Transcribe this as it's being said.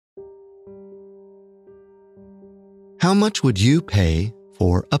How much would you pay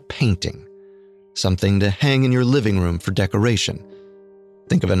for a painting? Something to hang in your living room for decoration.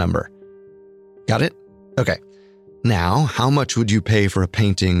 Think of a number. Got it? Okay. Now, how much would you pay for a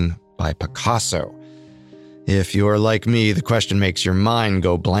painting by Picasso? If you're like me, the question makes your mind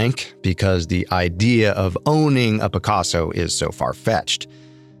go blank because the idea of owning a Picasso is so far-fetched.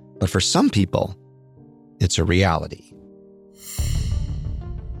 But for some people, it's a reality.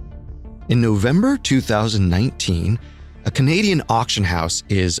 In November 2019, a Canadian auction house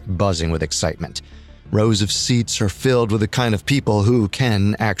is buzzing with excitement. Rows of seats are filled with the kind of people who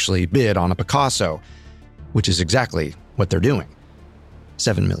can actually bid on a Picasso, which is exactly what they're doing.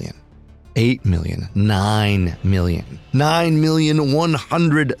 7 million, 8 million, 9 million,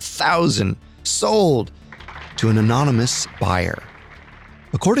 9,100,000 sold to an anonymous buyer.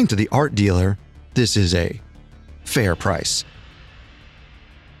 According to the art dealer, this is a fair price.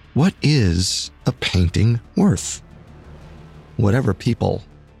 What is a painting worth? Whatever people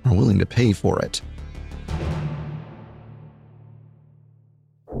are willing to pay for it.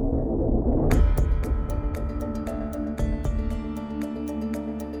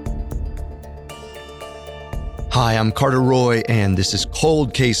 Hi, I'm Carter Roy, and this is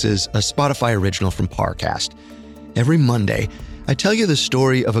Cold Cases, a Spotify original from Parcast. Every Monday, I tell you the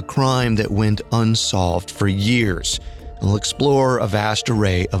story of a crime that went unsolved for years, and we'll explore a vast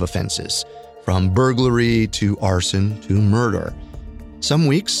array of offenses, from burglary to arson to murder. Some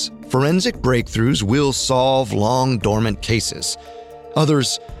weeks, forensic breakthroughs will solve long-dormant cases.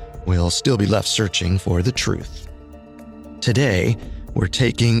 Others will still be left searching for the truth. Today, we're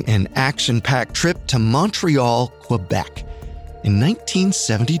taking an action-packed trip to Montreal, Quebec. In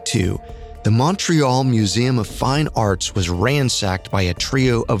 1972, the Montreal Museum of Fine Arts was ransacked by a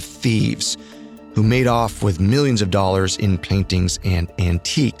trio of thieves who made off with millions of dollars in paintings and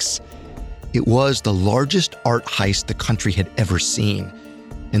antiques. It was the largest art heist the country had ever seen,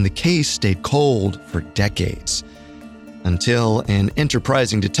 and the case stayed cold for decades, until an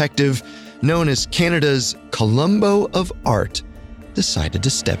enterprising detective known as Canada's Columbo of Art decided to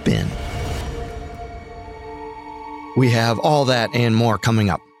step in. We have all that and more coming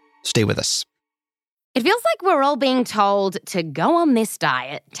up. Stay with us. It feels like we're all being told to go on this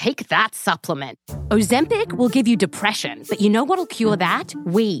diet, take that supplement. Ozempic will give you depression, but you know what'll cure that?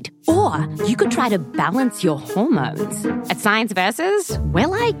 Weed. Or you could try to balance your hormones. At Science Versus, we're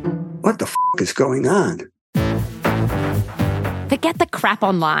like, what the is going on? Forget the crap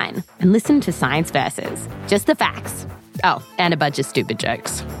online and listen to Science Versus. Just the facts. Oh, and a bunch of stupid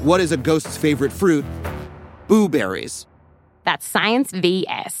jokes. What is a ghost's favorite fruit? Blueberries. That's Science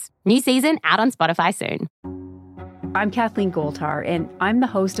VS. New season out on Spotify soon. I'm Kathleen Goldhar, and I'm the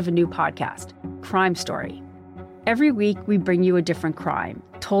host of a new podcast, Crime Story. Every week, we bring you a different crime,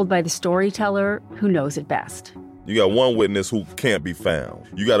 told by the storyteller who knows it best. You got one witness who can't be found.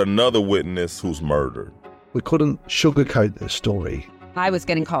 You got another witness who's murdered. We couldn't sugarcoat this story. I was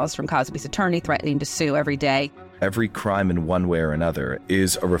getting calls from Cosby's attorney threatening to sue every day. Every crime in one way or another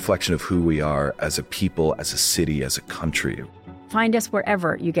is a reflection of who we are as a people, as a city, as a country. Find us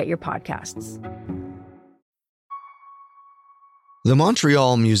wherever you get your podcasts. The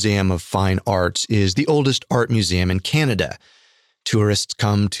Montreal Museum of Fine Arts is the oldest art museum in Canada. Tourists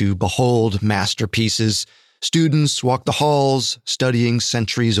come to behold masterpieces. Students walk the halls, studying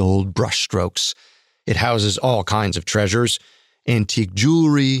centuries-old brushstrokes. It houses all kinds of treasures, antique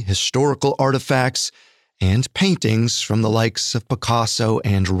jewelry, historical artifacts, and paintings from the likes of Picasso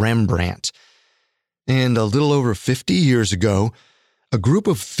and Rembrandt. And a little over 50 years ago, a group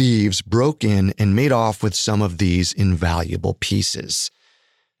of thieves broke in and made off with some of these invaluable pieces.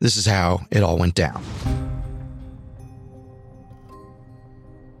 This is how it all went down.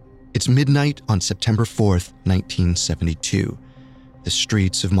 It's midnight on September 4th, 1972. The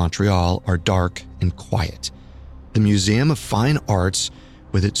streets of Montreal are dark and quiet. The Museum of Fine Arts,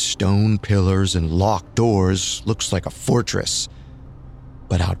 with its stone pillars and locked doors, looks like a fortress.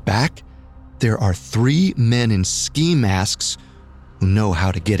 But out back, there are 3 men in ski masks who know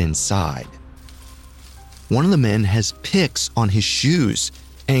how to get inside. One of the men has picks on his shoes,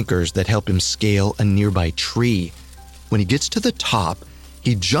 anchors that help him scale a nearby tree. When he gets to the top,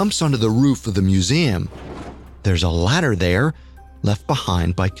 he jumps onto the roof of the museum. There's a ladder there, left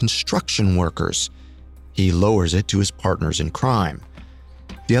behind by construction workers. He lowers it to his partners in crime.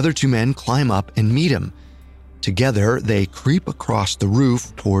 The other 2 men climb up and meet him. Together, they creep across the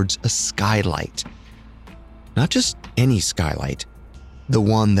roof towards a skylight. Not just any skylight, the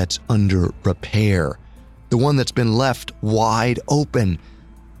one that's under repair, the one that's been left wide open,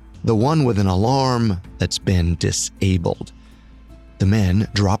 the one with an alarm that's been disabled. The men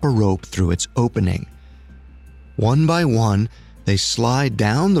drop a rope through its opening. One by one, they slide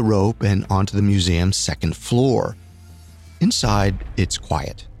down the rope and onto the museum's second floor. Inside, it's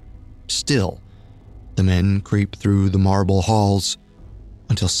quiet. Still, the men creep through the marble halls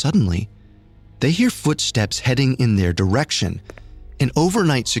until suddenly, they hear footsteps heading in their direction. An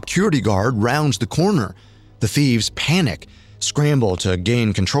overnight security guard rounds the corner. The thieves panic, scramble to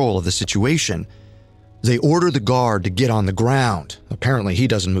gain control of the situation. They order the guard to get on the ground. Apparently, he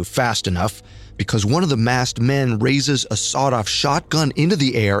doesn't move fast enough because one of the masked men raises a sawed-off shotgun into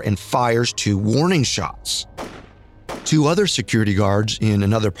the air and fires 2 warning shots. 2 other security guards in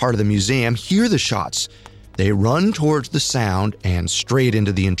another part of the museum hear the shots. They run towards the sound and straight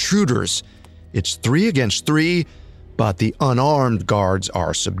into the intruders. It's 3 against 3, but the unarmed guards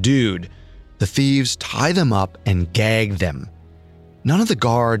are subdued. The thieves tie them up and gag them. None of the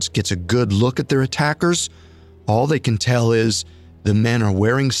guards gets a good look at their attackers. All they can tell is the men are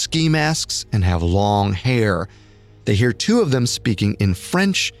wearing ski masks and have long hair. They hear 2 of them speaking in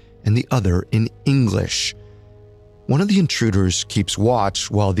French and the other in English. One of the intruders keeps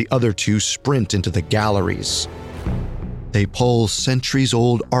watch while the other 2 sprint into the galleries. They pull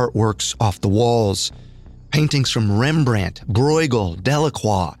centuries-old artworks off the walls. Paintings from Rembrandt, Bruegel,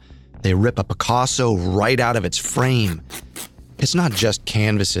 Delacroix. They rip a Picasso right out of its frame. It's not just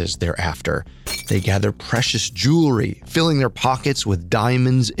canvases they're after. They gather precious jewelry, filling their pockets with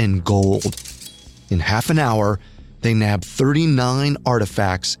diamonds and gold. In half an hour, they nab 39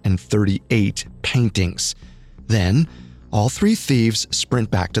 artifacts and 38 paintings. Then, all 3 thieves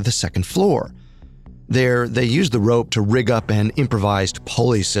sprint back to the second floor. There, they use the rope to rig up an improvised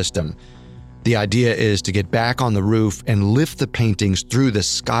pulley system. The idea is to get back on the roof and lift the paintings through the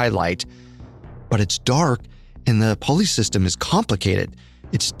skylight. But it's dark and the pulley system is complicated.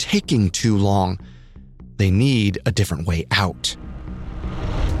 It's taking too long. They need a different way out.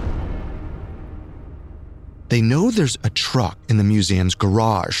 They know there's a truck in the museum's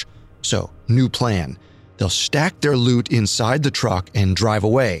garage. So, new plan. They'll stack their loot inside the truck and drive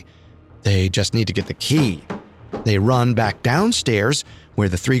away. They just need to get the key. They run back downstairs where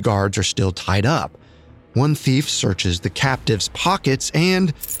the 3 guards are still tied up. One thief searches the captive's pockets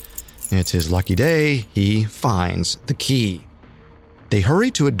and, it's his lucky day, he finds the key. They hurry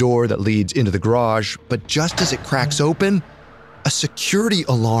to a door that leads into the garage, but just as it cracks open, a security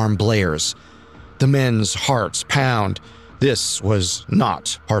alarm blares. The men's hearts pound. This was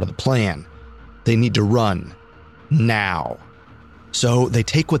not part of the plan. They need to run. Now. So they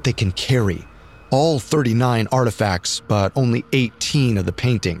take what they can carry. All 39 artifacts, but only 18 of the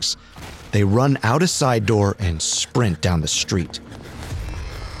paintings. They run out a side door and sprint down the street.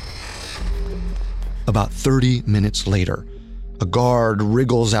 About 30 minutes later, a guard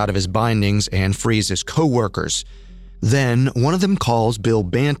wriggles out of his bindings and frees his co-workers. Then one of them calls Bill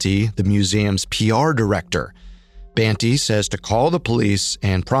Banty, the museum's PR director. Banty says to call the police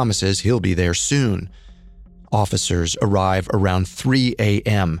and promises he'll be there soon. Officers arrive around 3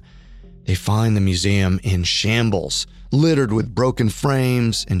 a.m. They find the museum in shambles, littered with broken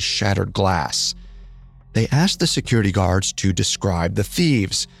frames and shattered glass. They ask the security guards to describe the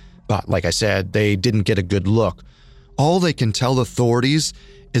thieves, but like I said, they didn't get a good look. All they can tell authorities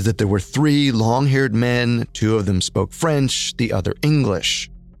is that there were 3 long-haired men, 2 of them spoke French, the other English.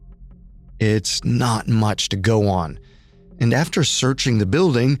 It's not much to go on, and after searching the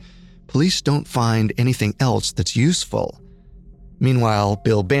building, police don't find anything else that's useful. Meanwhile,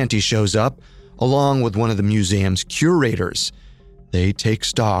 Bill Banty shows up, along with one of the museum's curators. They take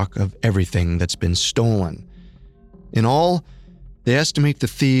stock of everything that's been stolen. In all, they estimate the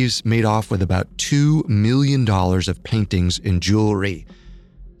thieves made off with about $2 million of paintings and jewelry.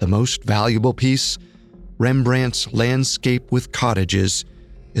 The most valuable piece, Rembrandt's Landscape with Cottages,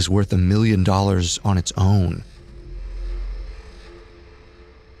 is worth $1 million on its own.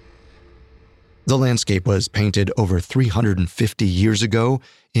 The landscape was painted over 350 years ago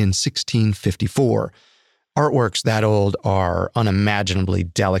in 1654. Artworks that old are unimaginably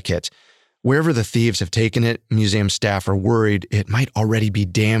delicate. Wherever the thieves have taken it, museum staff are worried it might already be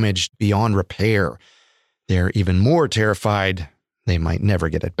damaged beyond repair. They're even more terrified they might never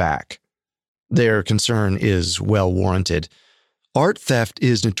get it back. Their concern is well warranted. Art theft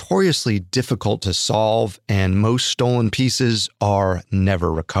is notoriously difficult to solve, and most stolen pieces are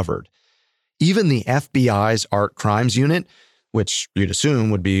never recovered. Even the FBI's Art Crimes Unit, which you'd assume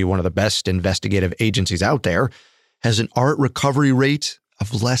would be one of the best investigative agencies out there, has an art recovery rate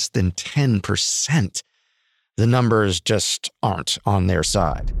of less than 10%. The numbers just aren't on their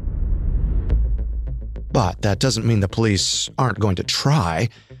side. But that doesn't mean the police aren't going to try.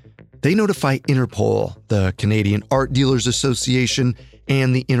 They notify Interpol, the Canadian Art Dealers Association,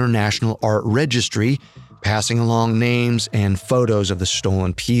 and the International Art Registry passing along names and photos of the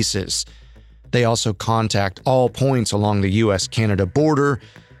stolen pieces. They also contact all points along the US-Canada border.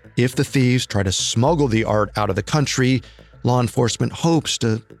 If the thieves try to smuggle the art out of the country, law enforcement hopes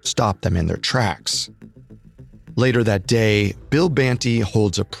to stop them in their tracks. Later that day, Bill Banty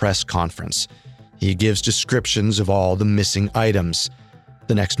holds a press conference. He gives descriptions of all the missing items.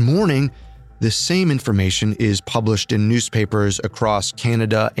 The next morning, this same information is published in newspapers across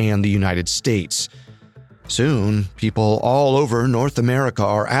Canada and the United States. Soon, people all over North America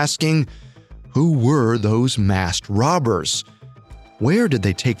are asking, who were those masked robbers? Where did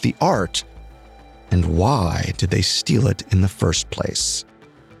they take the art? And why did they steal it in the first place?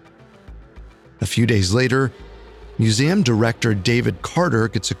 A few days later, museum director David Carter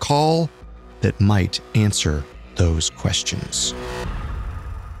gets a call that might answer those questions.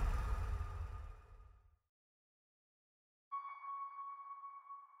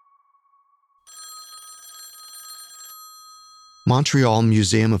 Montreal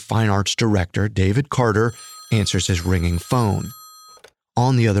Museum of Fine Arts director David Carter answers his ringing phone.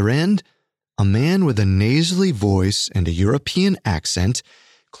 On the other end, a man with a nasally voice and a European accent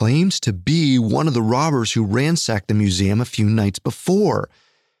claims to be one of the robbers who ransacked the museum a few nights before.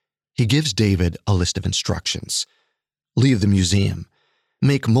 He gives David a list of instructions. Leave the museum.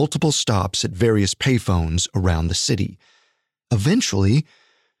 Make multiple stops at various payphones around the city. Eventually,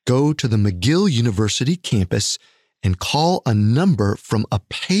 go to the McGill University campus and call a number from a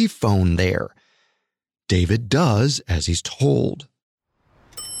payphone there. David does as he's told.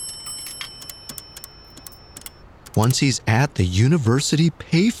 Once he's at the university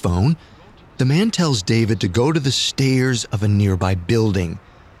payphone, the man tells David to go to the stairs of a nearby building.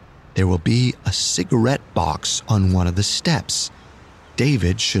 There will be a cigarette box on one of the steps.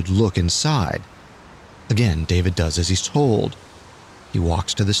 David should look inside. Again, David does as he's told. He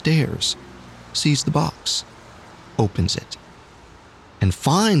walks to the stairs, sees the box, opens it, and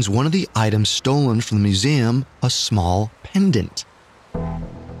finds one of the items stolen from the museum, a small pendant.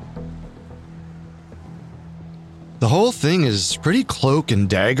 The whole thing is pretty cloak and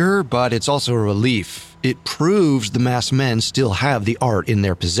dagger, but it's also a relief. It proves the masked men still have the art in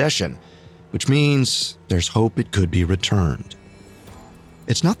their possession, which means there's hope it could be returned.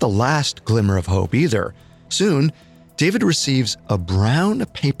 It's not the last glimmer of hope either. Soon, David receives a brown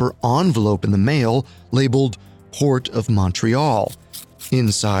paper envelope in the mail labeled Port of Montreal.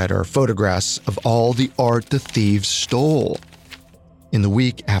 Inside are photographs of all the art the thieves stole. In the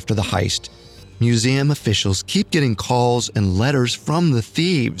week after the heist, museum officials keep getting calls and letters from the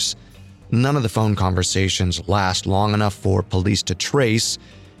thieves. None of the phone conversations last long enough for police to trace,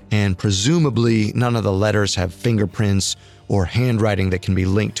 and presumably none of the letters have fingerprints or handwriting that can be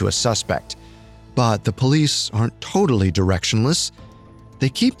linked to a suspect. But the police aren't totally directionless. They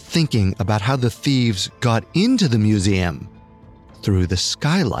keep thinking about how the thieves got into the museum through the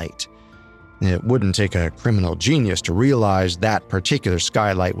skylight. It wouldn't take a criminal genius to realize that particular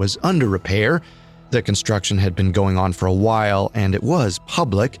skylight was under repair. The construction had been going on for a while, and it was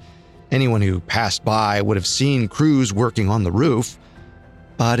public. Anyone who passed by would have seen crews working on the roof.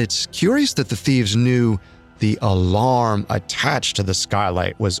 But it's curious that the thieves knew the alarm attached to the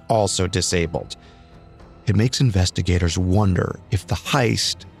skylight was also disabled. It makes investigators wonder if the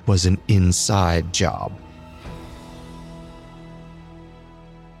heist was an inside job.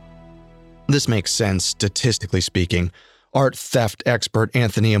 This makes sense, statistically speaking. Art theft expert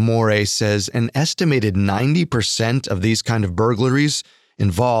Anthony Amore says an estimated 90% of these kind of burglaries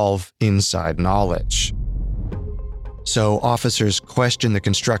involve inside knowledge. So officers question the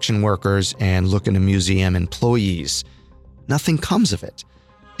construction workers and look into museum employees. Nothing comes of it.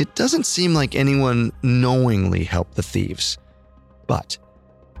 It doesn't seem like anyone knowingly helped the thieves. But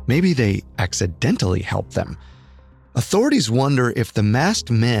maybe they accidentally helped them. Authorities wonder if the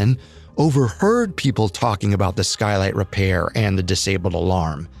masked men overheard people talking about the skylight repair and the disabled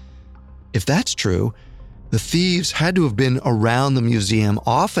alarm. If that's true, the thieves had to have been around the museum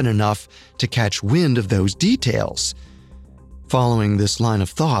often enough to catch wind of those details. Following this line of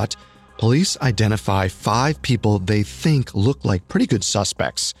thought, police identify 5 people they think look like pretty good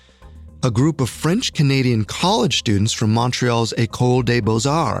suspects. A group of French-Canadian college students from Montreal's École des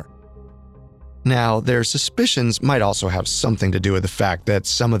Beaux-Arts. Now, their suspicions might also have something to do with the fact that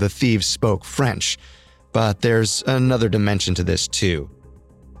some of the thieves spoke French, but there's another dimension to this too.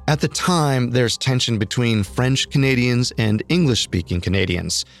 At the time, there's tension between French Canadians and English-speaking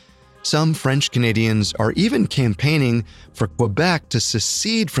Canadians. Some French Canadians are even campaigning for Quebec to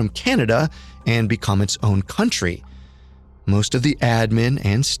secede from Canada and become its own country. Most of the admin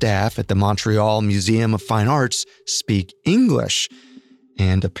and staff at the Montreal Museum of Fine Arts speak English,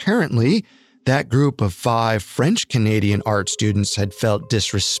 and apparently, that group of 5 French-Canadian art students had felt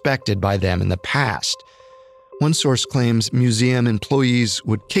disrespected by them in the past. One source claims museum employees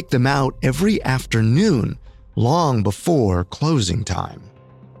would kick them out every afternoon, long before closing time.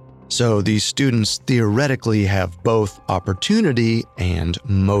 So these students theoretically have both opportunity and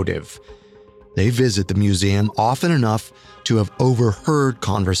motive. They visit the museum often enough to have overheard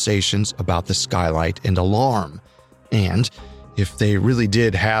conversations about the skylight and alarm. And if they really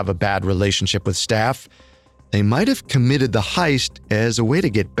did have a bad relationship with staff, they might have committed the heist as a way to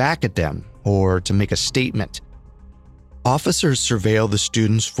get back at them or to make a statement. Officers surveil the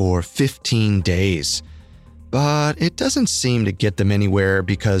students for 15 days, but it doesn't seem to get them anywhere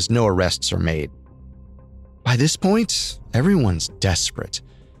because no arrests are made. By this point, everyone's desperate.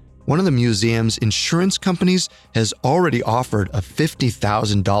 One of the museum's insurance companies has already offered a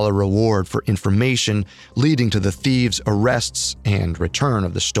 $50,000 reward for information leading to the thieves' arrests and return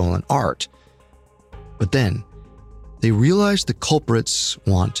of the stolen art. But then, they realize the culprits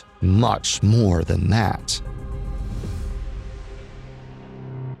want much more than that.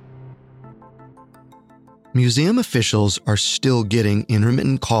 Museum officials are still getting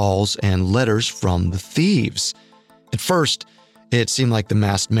intermittent calls and letters from the thieves. At first, it seemed like the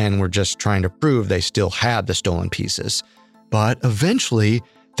masked men were just trying to prove they still had the stolen pieces. But eventually,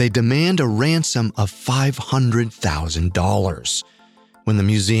 they demand a ransom of $500,000. When the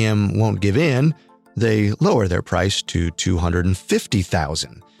museum won't give in, they lower their price to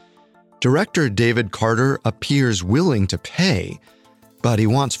 $250,000. Director David Carter appears willing to pay, but he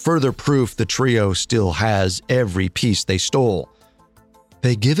wants further proof the trio still has every piece they stole.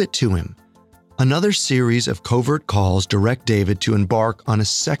 They give it to him. Another series of covert calls direct David to embark on a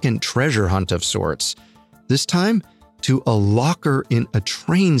second treasure hunt of sorts, this time to a locker in a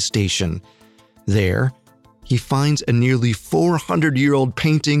train station. There, he finds a nearly 400-year-old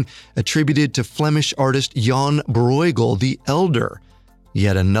painting attributed to Flemish artist Jan Bruegel the Elder,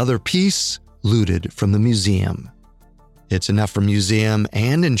 yet another piece looted from the museum. It's enough for museum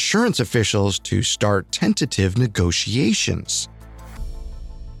and insurance officials to start tentative negotiations.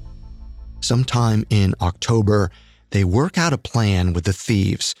 Sometime in October, they work out a plan with the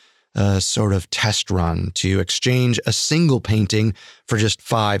thieves, a sort of test run to exchange a single painting for just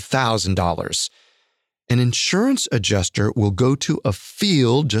 $5,000. An insurance adjuster will go to a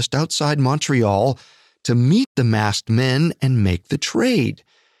field just outside Montreal to meet the masked men and make the trade.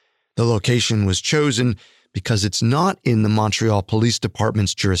 The location was chosen because it's not in the Montreal Police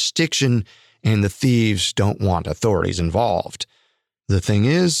Department's jurisdiction and the thieves don't want authorities involved. The thing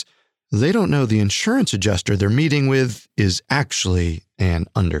is, they don't know the insurance adjuster they're meeting with is actually an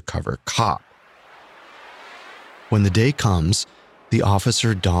undercover cop. When the day comes, the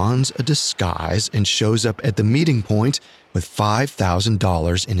officer dons a disguise and shows up at the meeting point with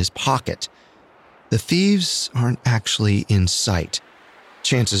 $5,000 in his pocket. The thieves aren't actually in sight.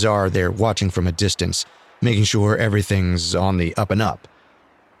 Chances are they're watching from a distance, making sure everything's on the up and up.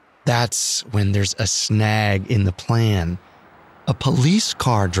 That's when there's a snag in the plan. A police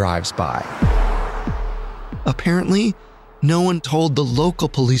car drives by. Apparently, no one told the local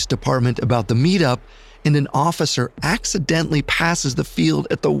police department about the meetup, and an officer accidentally passes the field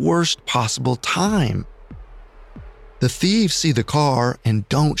at the worst possible time. The thieves see the car and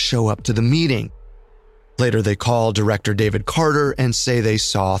don't show up to the meeting. Later, they call Director David Carter and say they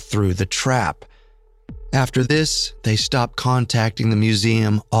saw through the trap. After this, they stop contacting the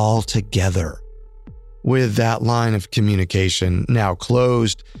museum altogether. With that line of communication now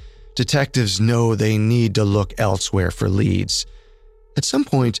closed, detectives know they need to look elsewhere for leads. At some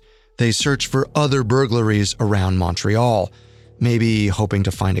point, they search for other burglaries around Montreal, maybe hoping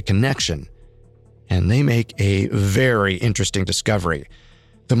to find a connection. And they make a very interesting discovery.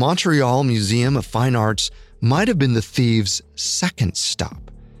 The Montreal Museum of Fine Arts might have been the thieves' second stop.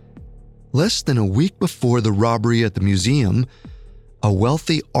 Less than a week before the robbery at the museum, a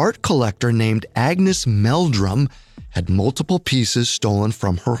wealthy art collector named Agnes Meldrum had multiple pieces stolen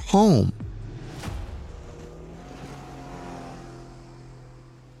from her home.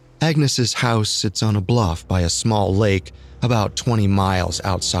 Agnes's house sits on a bluff by a small lake about 20 miles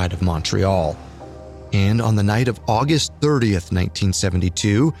outside of Montreal. And on the night of August 30th,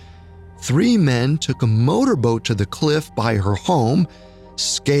 1972, 3 men took a motorboat to the cliff by her home,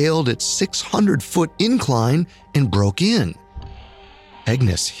 scaled its 600-foot incline, and broke in.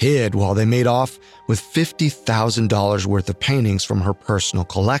 Agnes hid while they made off with $50,000 worth of paintings from her personal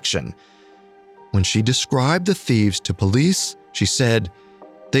collection. When she described the thieves to police, she said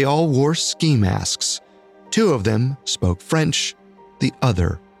they all wore ski masks. 2 of them spoke French, the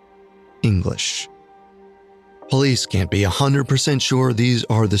other English. Police can't be 100% sure these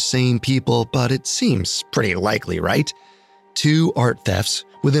are the same people, but it seems pretty likely, right? 2 art thefts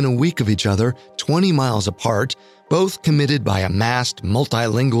within a week of each other, 20 miles apart, both committed by a masked,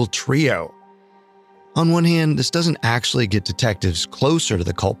 multilingual trio. On one hand, this doesn't actually get detectives closer to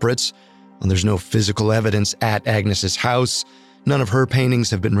the culprits. There's no physical evidence at Agnes's house, none of her paintings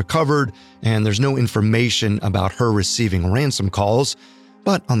have been recovered, and there's no information about her receiving ransom calls.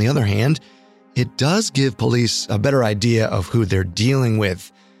 But on the other hand, it does give police a better idea of who they're dealing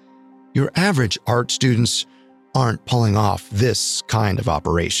with. Your average art students aren't pulling off this kind of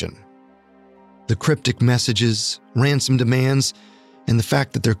operation. The cryptic messages, ransom demands, and the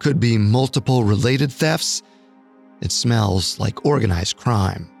fact that there could be multiple related thefts, it smells like organized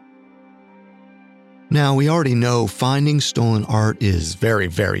crime. Now, we already know finding stolen art is very,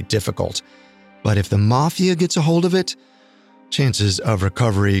 very difficult, but if the mafia gets a hold of it, chances of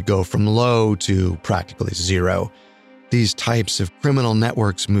recovery go from low to practically zero. These types of criminal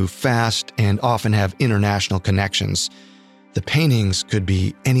networks move fast and often have international connections. The paintings could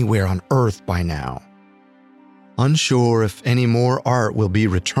be anywhere on Earth by now. Unsure if any more art will be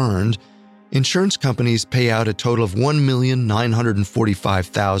returned, insurance companies pay out a total of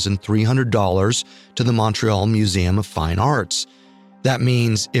 $1,945,300 to the Montreal Museum of Fine Arts. That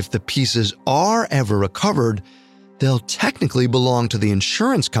means if the pieces are ever recovered, they'll technically belong to the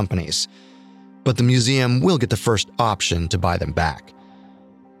insurance companies, but the museum will get the first option to buy them back.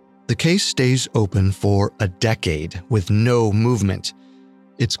 The case stays open for a decade with no movement.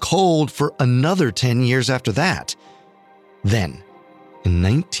 It's cold for another 10 years after that. Then, in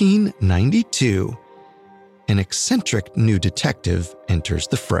 1992, an eccentric new detective enters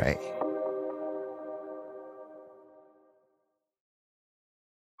the fray.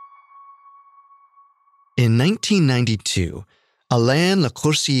 In 1992, Alain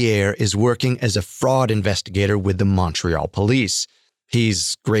Lecourcier is working as a fraud investigator with the Montreal police.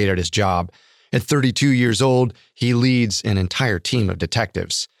 He's great at his job. At 32 years old, he leads an entire team of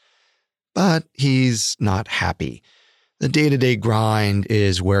detectives. But he's not happy. The day-to-day grind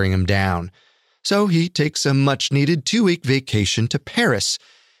is wearing him down. So he takes a much-needed 2-week vacation to Paris,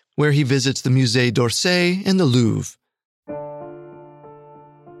 where he visits the Musée d'Orsay and the Louvre.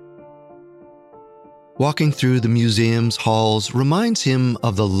 Walking through the museum's halls reminds him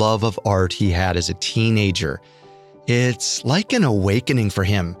of the love of art he had as a teenager. It's like an awakening for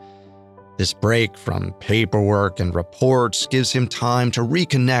him. This break from paperwork and reports gives him time to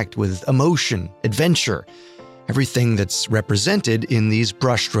reconnect with emotion, adventure, everything that's represented in these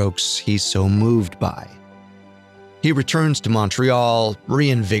brushstrokes he's so moved by. He returns to Montreal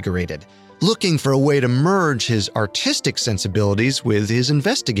reinvigorated, looking for a way to merge his artistic sensibilities with his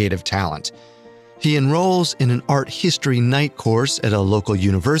investigative talent. He enrolls in an art history night course at a local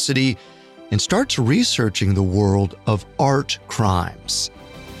university and starts researching the world of art crimes.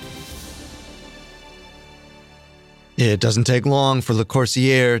 It doesn't take long for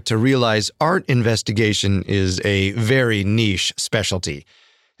Lecourcier to realize art investigation is a very niche specialty.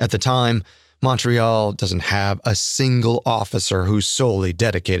 At the time, Montreal doesn't have a single officer who's solely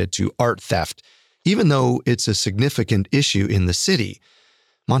dedicated to art theft, even though it's a significant issue in the city.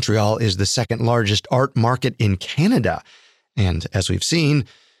 Montreal is the second largest art market in Canada, and as we've seen,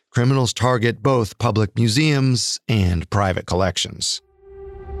 criminals target both public museums and private collections.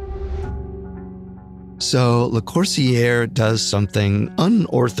 So Lecourcier does something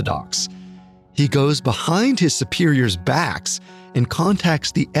unorthodox. He goes behind his superiors' backs and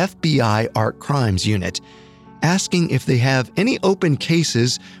contacts the FBI Art Crimes Unit, asking if they have any open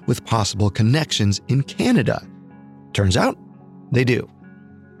cases with possible connections in Canada. Turns out, they do.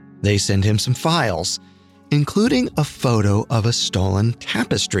 They send him some files, including a photo of a stolen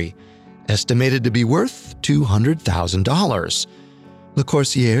tapestry, estimated to be worth $200,000.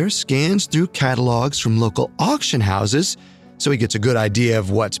 Lecourcier scans through catalogs from local auction houses, so he gets a good idea of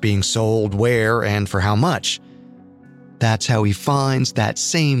what's being sold, where, and for how much. That's how he finds that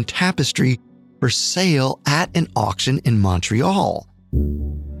same tapestry for sale at an auction in Montreal.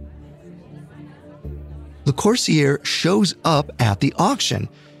 Lecourcier shows up at the auction.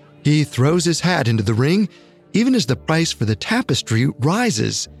 He throws his hat into the ring, even as the price for the tapestry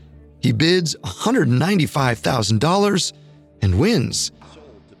rises. He bids $195,000 and wins.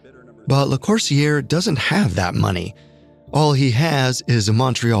 But Lecourcier doesn't have that money. All he has is a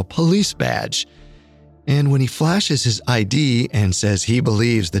Montreal police badge. And when he flashes his ID and says he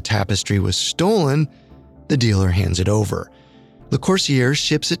believes the tapestry was stolen, the dealer hands it over. Lecourcier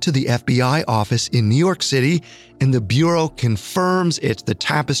ships it to the FBI office in New York City, and the Bureau confirms it's the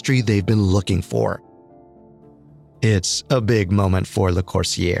tapestry they've been looking for. It's a big moment for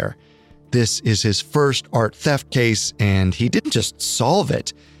Lecourcier. This is his first art theft case, and he didn't just solve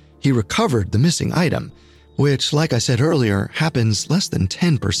it. He recovered the missing item, which, like I said earlier, happens less than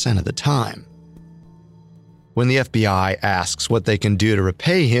 10% of the time. When the FBI asks what they can do to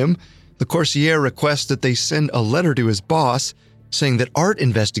repay him, the Coursier requests that they send a letter to his boss saying that art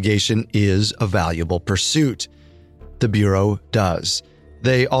investigation is a valuable pursuit. The Bureau does.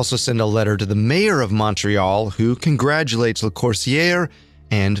 They also send a letter to the mayor of Montreal, who congratulates Le Coursier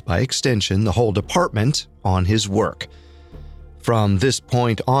and, by extension, the whole department on his work. From this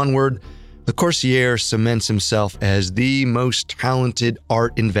point onward, Le Coursier cements himself as the most talented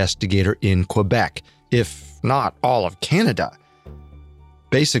art investigator in Quebec, if not all of Canada.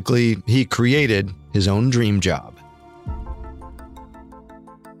 Basically, he created his own dream job.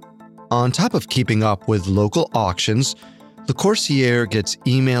 On top of keeping up with local auctions, Le Coursier gets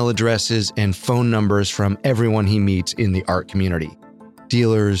email addresses and phone numbers from everyone he meets in the art community.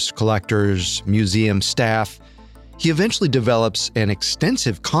 Dealers, collectors, museum staff. He eventually develops an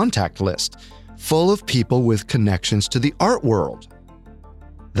extensive contact list full of people with connections to the art world.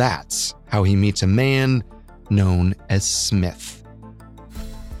 That's how he meets a man known as Smith.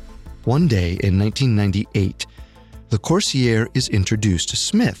 One day in 1998, Le Coursier is introduced to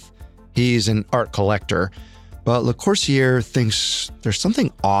Smith. He's an art collector, but Le Coursier thinks there's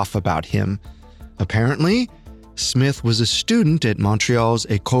something off about him. Apparently, Smith was a student at Montreal's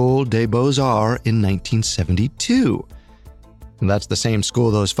École des Beaux-Arts in 1972. And that's the same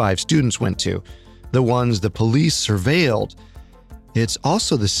school those 5 students went to, the ones the police surveilled. It's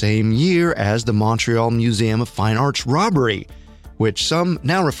also the same year as the Montreal Museum of Fine Arts robbery, which some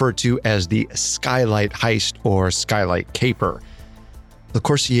now refer to as the Skylight Heist or Skylight Caper. Le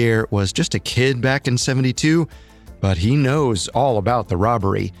Coursier was just a kid back in '72, but he knows all about the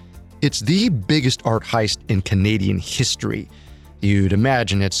robbery. It's the biggest art heist in Canadian history. You'd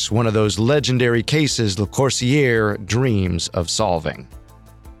imagine it's one of those legendary cases Le Coursier dreams of solving.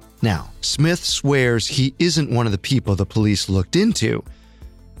 Now, Smith swears he isn't one of the people the police looked into,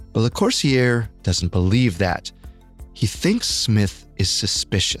 but Le Coursier doesn't believe that. He thinks Smith is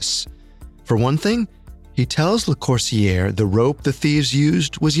suspicious. For one thing, he tells Le Coursier the rope the thieves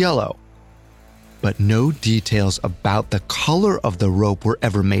used was yellow. But no details about the color of the rope were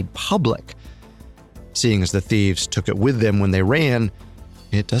ever made public. Seeing as the thieves took it with them when they ran,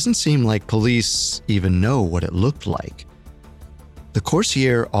 it doesn't seem like police even know what it looked like. Le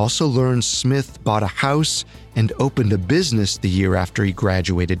Coursier also learns Smith bought a house and opened a business the year after he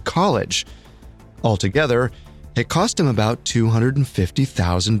graduated college. Altogether, it cost him about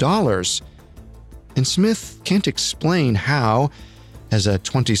 $250,000. And Smith can't explain how, as a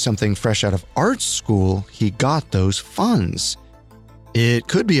 20-something fresh out of art school, he got those funds. It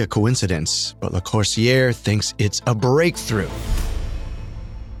could be a coincidence, but Le Coursier thinks it's a breakthrough.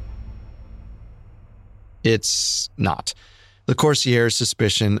 It's not. Le Coursier's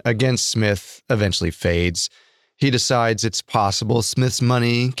suspicion against Smith eventually fades. He decides it's possible Smith's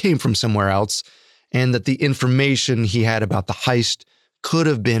money came from somewhere else, and that the information he had about the heist could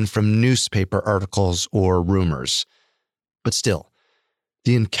have been from newspaper articles or rumors. But still,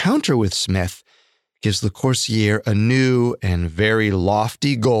 the encounter with Smith gives Le Coursier a new and very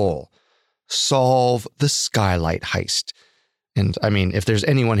lofty goal: solve the Skylight Heist. And I mean, if there's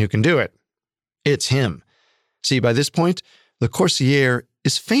anyone who can do it, it's him. See, by this point, Le Coursier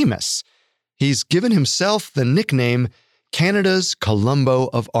is famous. He's given himself the nickname Canada's Columbo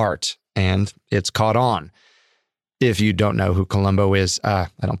of Art, and it's caught on. If you don't know who Columbo is, I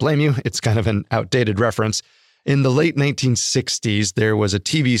don't blame you. It's kind of an outdated reference. In the late 1960s, there was a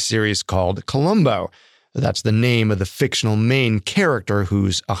TV series called Columbo. That's the name of the fictional main character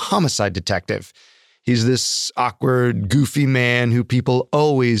who's a homicide detective. He's this awkward, goofy man who people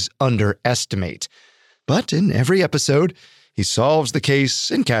always underestimate. But in every episode, he solves the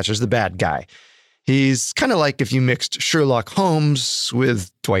case and catches the bad guy. He's kind of like if you mixed Sherlock Holmes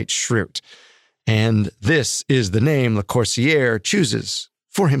with Dwight Schrute. And this is the name Le Coursier chooses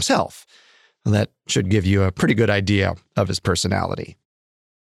for himself. That should give you a pretty good idea of his personality.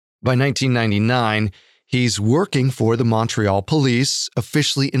 By 1999, he's working for the Montreal police,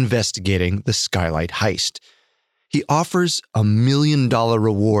 officially investigating the Skylight Heist. He offers a $1 million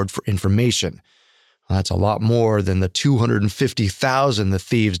reward for information. That's a lot more than the $250,000 the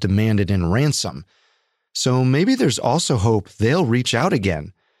thieves demanded in ransom. So maybe there's also hope they'll reach out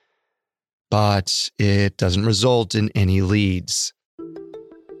again. But it doesn't result in any leads.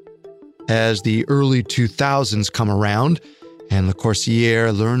 As the early 2000s come around and Le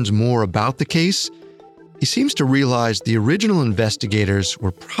Coursier learns more about the case, he seems to realize the original investigators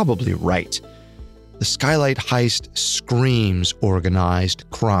were probably right. The Skylight Heist screams organized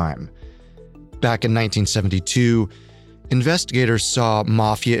crime. Back in 1972, investigators saw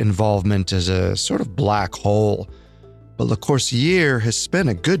mafia involvement as a sort of black hole. But Le Corsaire has spent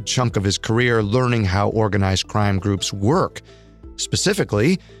a good chunk of his career learning how organized crime groups work,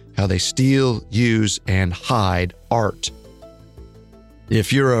 specifically how they steal, use, and hide art.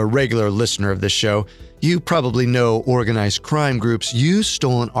 If you're a regular listener of this show, you probably know organized crime groups use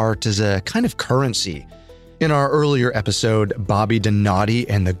stolen art as a kind of currency. In our earlier episode, Bobby Donati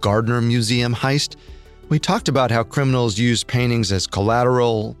and the Gardner Museum heist, we talked about how criminals use paintings as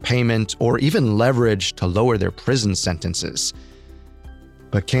collateral, payment, or even leverage to lower their prison sentences.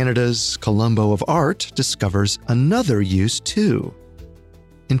 But Canada's Colombo of Art discovers another use too.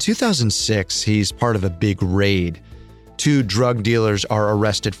 In 2006, he's part of a big raid. 2 drug dealers are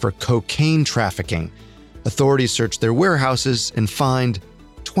arrested for cocaine trafficking. Authorities search their warehouses and find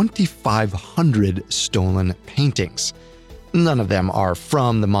 2,500 stolen paintings. None of them are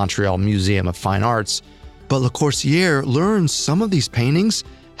from the Montreal Museum of Fine Arts, but Le Corsaire learns some of these paintings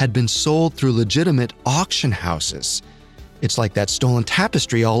had been sold through legitimate auction houses. It's like that stolen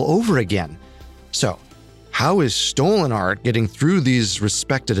tapestry all over again. So, how is stolen art getting through these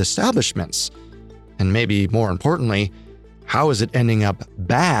respected establishments? And maybe more importantly, how is it ending up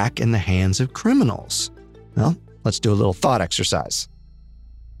back in the hands of criminals? Well, let's do a little thought exercise.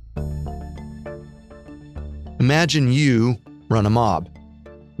 Imagine you run a mob.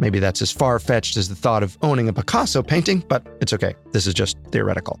 Maybe that's as far-fetched as the thought of owning a Picasso painting, but it's okay. This is just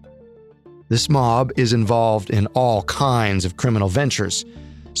theoretical. This mob is involved in all kinds of criminal ventures,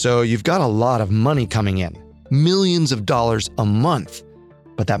 so you've got a lot of money coming in, millions of dollars a month.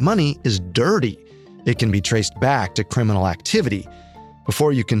 But that money is dirty. It can be traced back to criminal activity.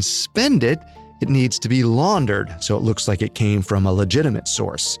 Before you can spend it, it needs to be laundered so it looks like it came from a legitimate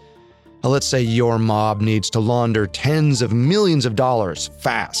source. Now, let's say your mob needs to launder tens of millions of dollars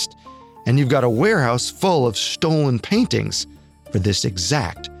fast, and you've got a warehouse full of stolen paintings for this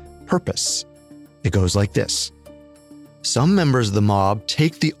exact purpose. It goes like this. Some members of the mob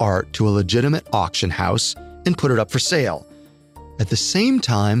take the art to a legitimate auction house and put it up for sale. At the same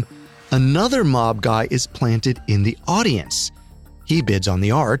time, another mob guy is planted in the audience. He bids on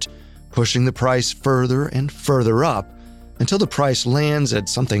the art, pushing the price further and further up until the price lands at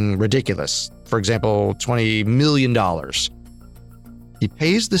something ridiculous, for example, $20 million. He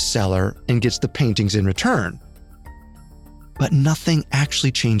pays the seller and gets the paintings in return. But nothing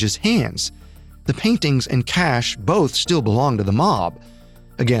actually changes hands. The paintings and cash both still belong to the mob.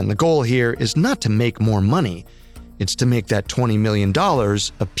 Again, the goal here is not to make more money. It's to make that $20 million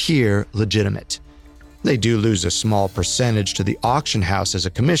appear legitimate. They do lose a small percentage to the auction house as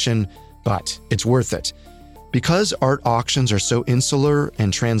a commission, but it's worth it. Because art auctions are so insular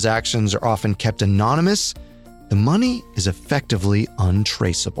and transactions are often kept anonymous, the money is effectively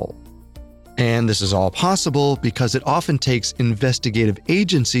untraceable. And this is all possible because it often takes investigative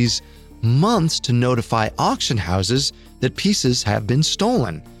agencies months to notify auction houses that pieces have been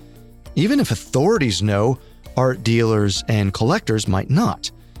stolen. Even if authorities know, art dealers and collectors might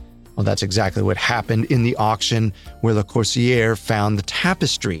not. Well, that's exactly what happened in the auction where Le Corsaire found the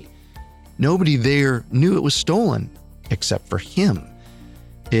tapestry. Nobody there knew it was stolen, except for him.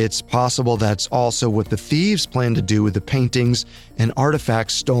 It's possible that's also what the thieves planned to do with the paintings and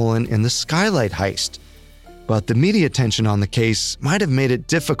artifacts stolen in the Skylight Heist. But the media attention on the case might have made it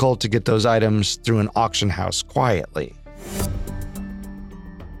difficult to get those items through an auction house quietly.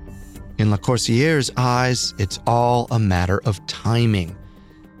 In Le Corsaire's eyes, it's all a matter of timing.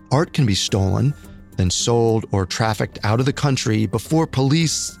 Art can be stolen, then sold or trafficked out of the country before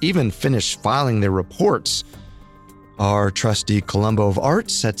police even finish filing their reports. Our trusty Colombo of Art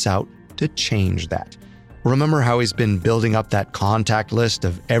sets out to change that. Remember how he's been building up that contact list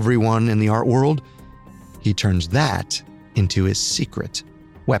of everyone in the art world? He turns that into his secret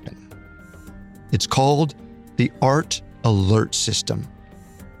weapon. It's called the Art Alert System.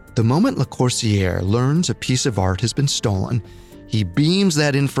 The moment Le Corsaire learns a piece of art has been stolen, he beams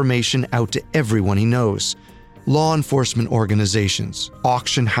that information out to everyone he knows. Law enforcement organizations,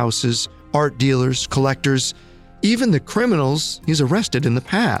 auction houses, art dealers, collectors, even the criminals he's arrested in the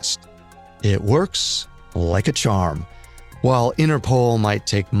past. It works like a charm. While Interpol might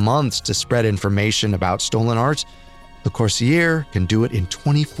take months to spread information about stolen art, Le Corsaire can do it in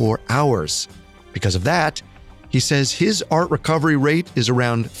 24 hours. Because of that, he says his art recovery rate is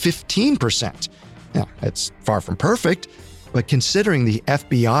around 15%. Now, it's far from perfect, but considering the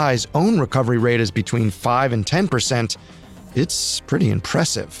FBI's own recovery rate is between 5 and 10%, it's pretty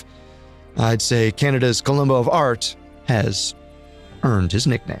impressive. I'd say Canada's Colombo of Art has earned his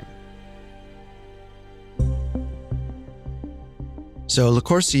nickname. So Le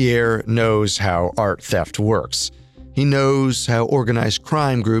Corsaire knows how art theft works. He knows how organized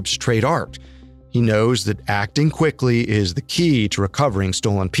crime groups trade art. He knows that acting quickly is the key to recovering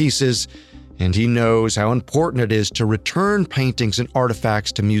stolen pieces, and he knows how important it is to return paintings and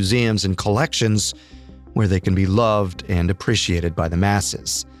artifacts to museums and collections where they can be loved and appreciated by the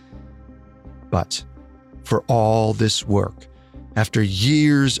masses. But for all this work, after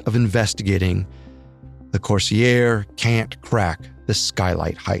years of investigating, Le Corsaire can't crack the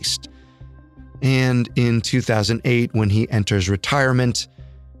Skylight Heist. And in 2008, when he enters retirement,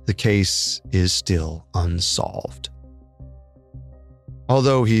 the case is still unsolved.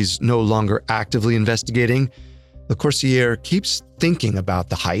 Although he's no longer actively investigating, Le Corsaire keeps thinking about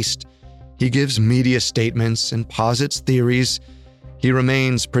the heist. He gives media statements and posits theories. He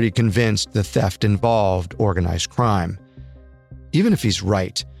remains pretty convinced the theft involved organized crime. Even if he's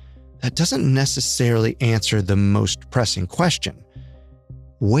right, that doesn't necessarily answer the most pressing question.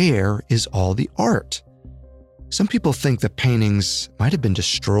 Where is all the art? Some people think the paintings might have been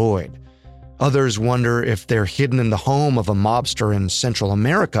destroyed. Others wonder if they're hidden in the home of a mobster in Central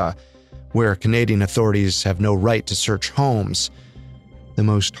America, where Canadian authorities have no right to search homes. The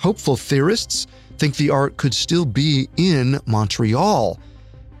most hopeful theorists think the art could still be in Montreal,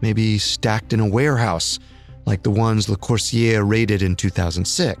 maybe stacked in a warehouse, like the ones Le Corsaire raided in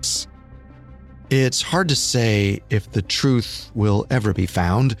 2006. It's hard to say if the truth will ever be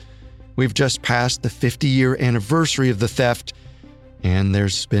found. We've just passed the 50-year anniversary of the theft, and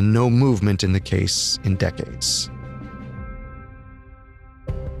there's been no movement in the case in decades.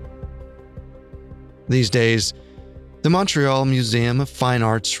 These days, the Montreal Museum of Fine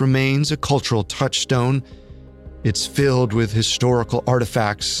Arts remains a cultural touchstone. It's filled with historical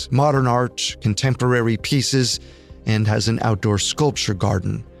artifacts, modern art, contemporary pieces, and has an outdoor sculpture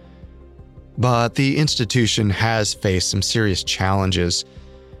garden. But the institution has faced some serious challenges.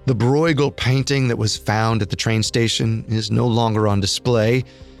 The Bruegel painting that was found at the train station is no longer on display.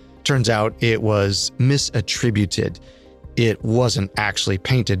 Turns out it was misattributed. It wasn't actually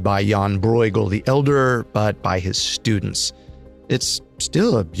painted by Jan Bruegel the Elder, but by his students. It's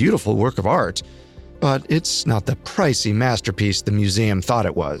still a beautiful work of art, but it's not the pricey masterpiece the museum thought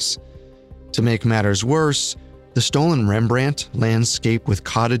it was. To make matters worse, the stolen Rembrandt, Landscape with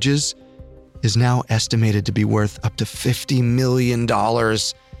Cottages, is now estimated to be worth up to $50 million.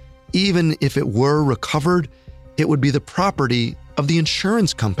 Even if it were recovered, it would be the property of the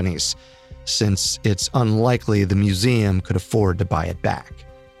insurance companies, since it's unlikely the museum could afford to buy it back.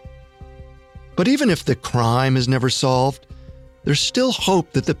 But even if the crime is never solved, there's still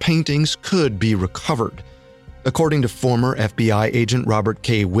hope that the paintings could be recovered. According to former FBI agent Robert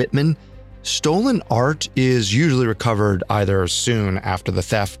K. Whitman, stolen art is usually recovered either soon after the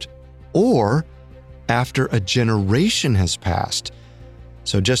theft or after a generation has passed.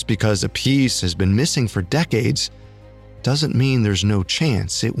 So just because a piece has been missing for decades doesn't mean there's no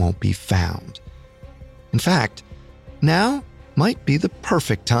chance it won't be found. In fact, now might be the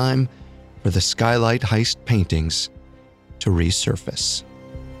perfect time for the Skylight Heist paintings to resurface.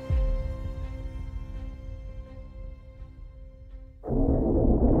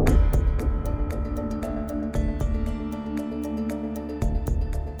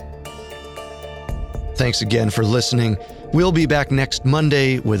 Thanks again for listening. We'll be back next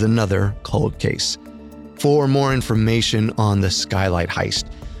Monday with another cold case. For more information on the Skylight Heist,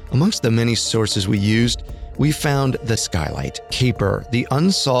 amongst the many sources we used, we found The Skylight, Caper, The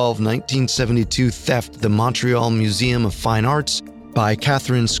Unsolved 1972 Theft at the Montreal Museum of Fine Arts by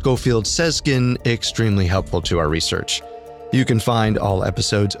Catherine Schofield Seskin, extremely helpful to our research. You can find all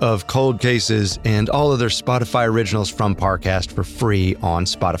episodes of Cold Cases and all other Spotify originals from Parcast for free on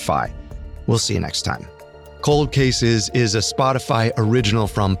Spotify. We'll see you next time. Cold Cases is a Spotify original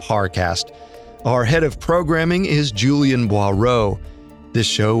from Parcast. Our head of programming is Julian Boireau. This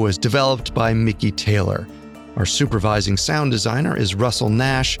show was developed by Mickey Taylor. Our supervising sound designer is Russell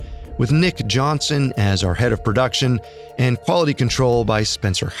Nash, with Nick Johnson as our head of production and quality control by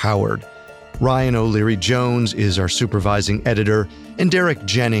Spencer Howard. Ryan O'Leary Jones is our supervising editor, and Derek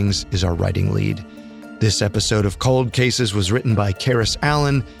Jennings is our writing lead. This episode of Cold Cases was written by Karis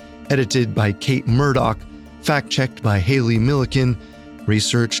Allen, edited by Kate Murdoch, fact-checked by Haley Milliken,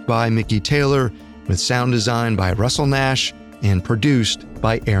 researched by Mickey Taylor, with sound design by Russell Nash, and produced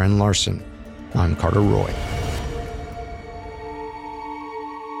by Aaron Larson. I'm Carter Roy.